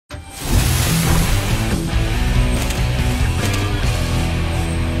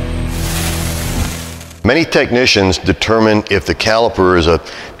Many technicians determine if the caliper is a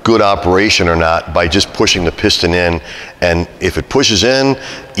good operation or not by just pushing the piston in, and if it pushes in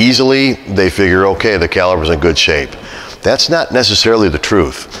easily, they figure, okay, the caliper's in good shape. That's not necessarily the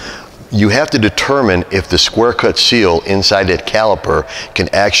truth. You have to determine if the square cut seal inside that caliper can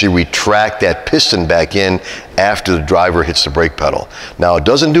actually retract that piston back in after the driver hits the brake pedal. Now, it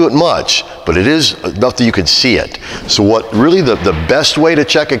doesn't do it much, but it is enough that you can see it. So what really the best way to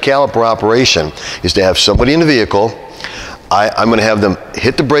check a caliper operation is to have somebody in the vehicle. I'm going to have them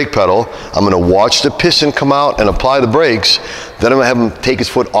hit the brake pedal. I'm going to watch the piston come out and apply the brakes. Then I'm going to have them take his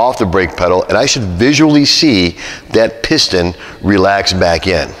foot off the brake pedal, and I should visually see that piston relax back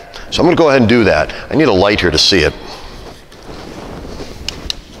in. So I'm going to go ahead and do that. I need a light here to see it.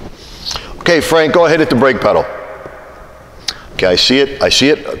 Okay, Frank, go ahead, hit the brake pedal. Okay, I see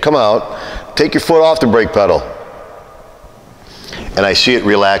it come out. Take your foot off the brake pedal. And I see it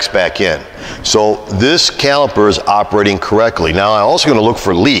relax back in. So this caliper is operating correctly. Now, I'm also going to look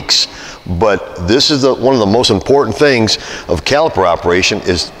for leaks, but this is one of the most important things of caliper operation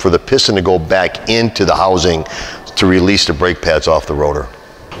is for the piston to go back into the housing to release the brake pads off the rotor.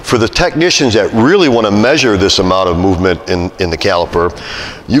 For the technicians that really want to measure this amount of movement in the caliper,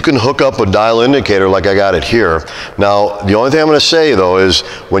 you can hook up a dial indicator like I got it here. Now, the only thing I'm going to say though is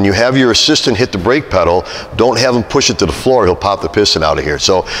when you have your assistant hit the brake pedal, don't have him push it to the floor. He'll pop the piston out of here.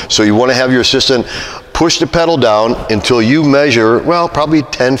 So you want to have your assistant push the pedal down until you measure, well, probably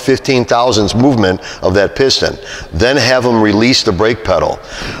 10, 15 thousandths movement of that piston. Then have him release the brake pedal.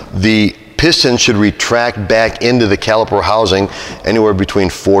 The piston should retract back into the caliper housing anywhere between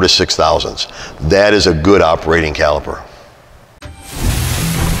 4 to 6 thousandths. That is a good operating caliper.